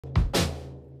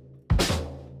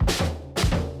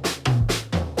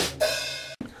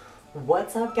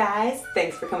What's up, guys?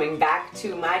 Thanks for coming back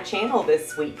to my channel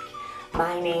this week.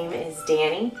 My name is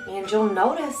Danny, and you'll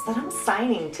notice that I'm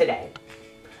signing today.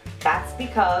 That's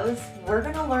because we're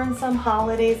gonna learn some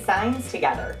holiday signs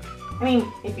together. I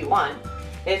mean, if you want.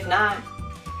 If not,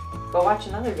 go watch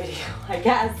another video, I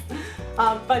guess.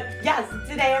 But yes,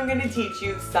 today I'm gonna teach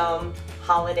you some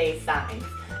holiday signs.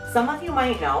 Some of you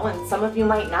might know, and some of you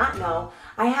might not know,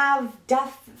 I have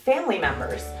deaf family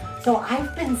members. So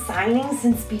I've been signing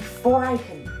since before I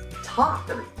could talk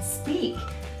or speak.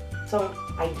 So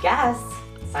I guess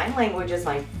sign language is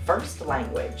my first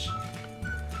language.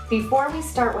 Before we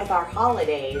start with our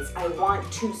holidays, I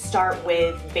want to start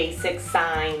with basic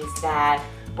signs that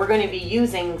we're going to be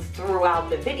using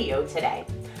throughout the video today.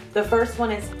 The first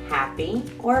one is happy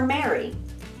or merry.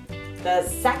 The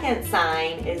second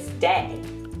sign is day,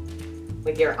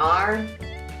 with your arm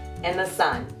and the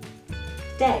sun.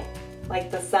 Day, like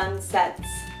the sun sets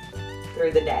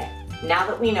through the day. Now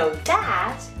that we know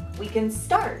that, we can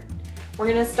start. We're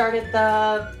gonna start at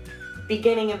the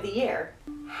beginning of the year.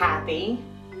 Happy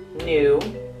New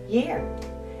Year.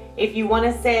 If you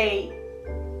wanna say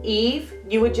Eve,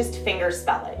 you would just finger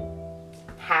spell it.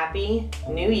 Happy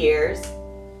New Year's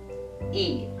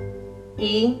Eve.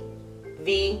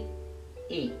 E-V-E.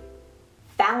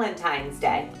 Valentine's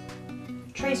Day.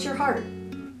 Trace your heart.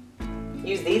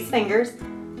 Use these fingers.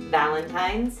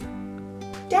 Valentine's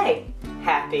Day.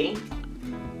 Happy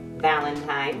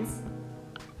Valentine's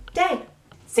Day.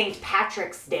 St.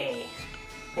 Patrick's Day.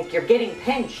 Like you're getting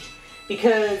pinched,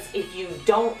 because if you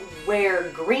don't wear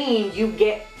green, you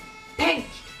get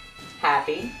pinched.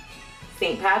 Happy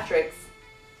St. Patrick's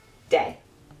Day.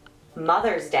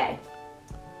 Mother's Day.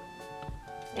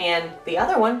 And the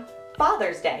other one,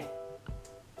 Father's Day.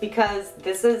 Because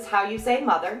this is how you say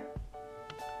mother.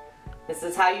 This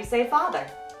is how you say father.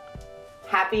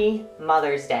 Happy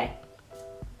Mother's Day.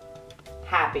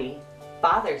 Happy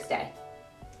Father's Day.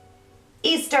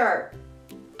 Easter.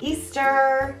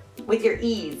 Easter with your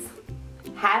E's.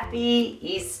 Happy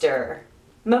Easter.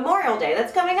 Memorial Day,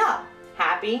 that's coming up.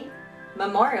 Happy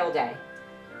Memorial Day.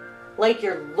 Like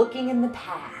you're looking in the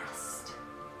past.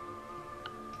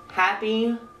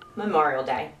 Happy Memorial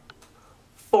Day.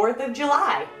 4th of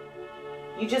July.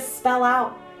 You just spell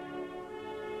out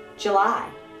July.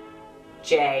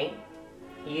 J-U-L-Y.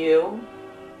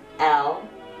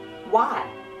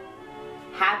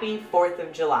 Happy 4th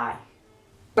of July.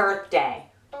 Birthday.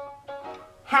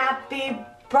 Happy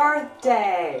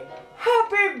birthday.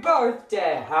 Happy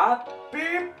birthday.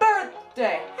 Happy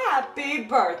birthday. Happy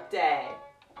birthday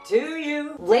to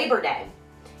you. Labor Day.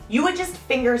 You would just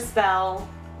finger spell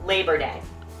Labor Day.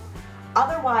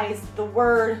 Otherwise, the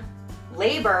word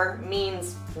labor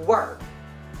means work.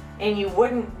 And you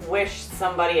wouldn't wish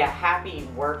somebody a happy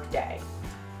work day.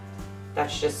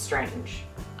 That's just strange.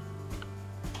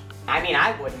 I mean,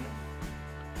 I wouldn't.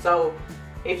 So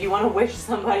if you want to wish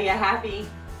somebody a happy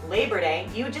Labor Day,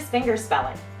 you would just finger spell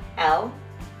it. L-A-B-O-R.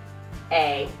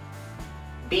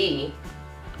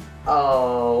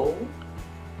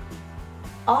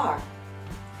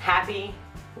 Happy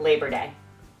Labor Day.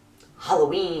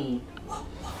 Halloween.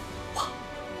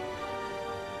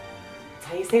 That's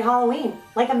how you say Halloween,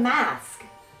 like a mask.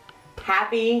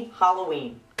 Happy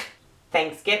Halloween.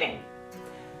 Thanksgiving.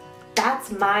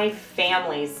 That's my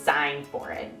family's sign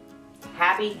for it.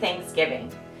 Happy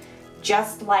Thanksgiving.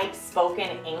 Just like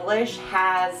spoken English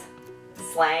has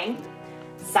slang,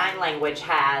 sign language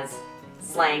has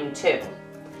slang too.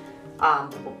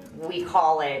 We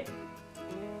call it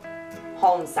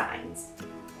home signs.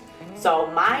 So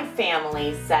my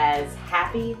family says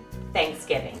Happy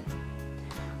Thanksgiving.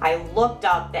 I looked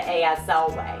up the A.S.L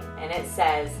way and it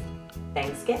says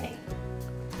Thanksgiving.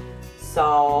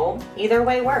 So either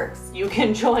way works. You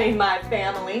can join my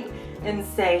family and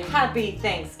say Happy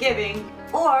Thanksgiving,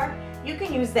 or you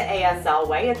can use the A.S.L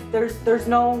way. There's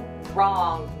no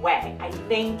wrong way. I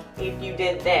think if you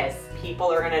did this,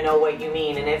 people are gonna know what you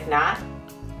mean, and if not,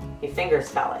 you finger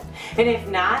spell it. And if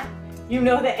not, you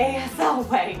know the A.S.L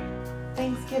way.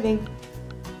 Thanksgiving.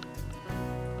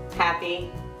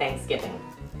 Happy Thanksgiving.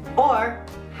 Or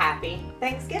Happy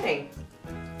Thanksgiving.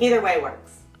 Either way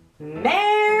works.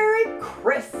 Merry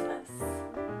Christmas.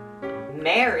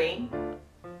 Merry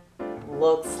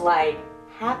looks like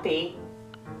happy.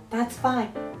 That's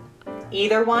fine.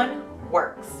 Either one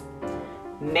works.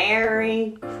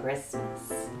 Merry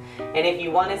Christmas. And if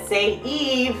you want to say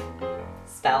Eve,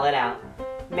 spell it out.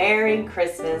 Merry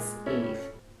Christmas Eve.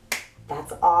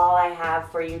 That's all I have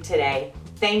for you today.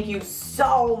 Thank you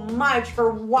so much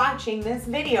for watching this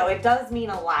video. It does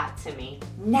mean a lot to me.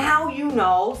 Now you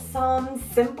know some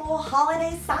simple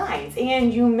holiday signs,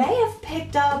 and you may have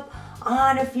picked up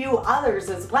on a few others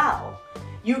as well.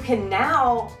 You can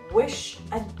now wish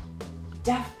a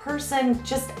deaf person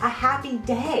just a happy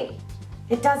day.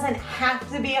 It doesn't have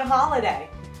to be a holiday.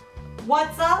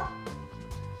 What's up?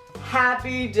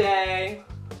 Happy day.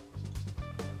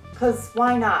 'Cause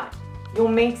why not? You'll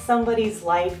make somebody's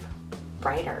life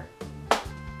brighter.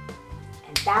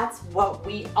 And that's what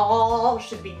we all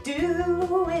should be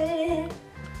doing.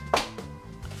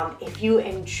 If you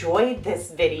enjoyed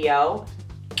this video,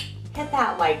 hit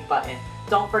that like button.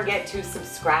 Don't forget to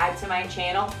subscribe to my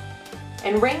channel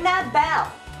and ring that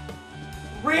bell.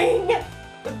 Ring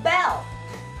the bell.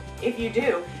 If you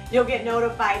do, you'll get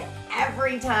notified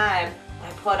every time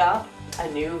I put up a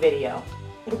new video.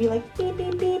 It'll be like beep,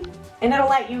 beep, beep, and it'll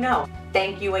let you know.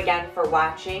 Thank you again for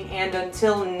watching, and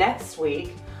until next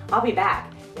week, I'll be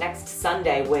back next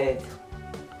Sunday with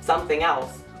something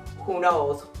else. Who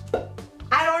knows?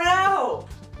 I don't know,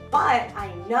 but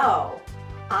I know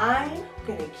I'm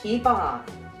gonna keep on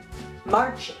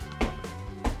marching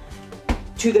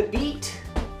to the beat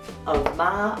of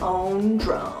my own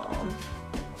drum.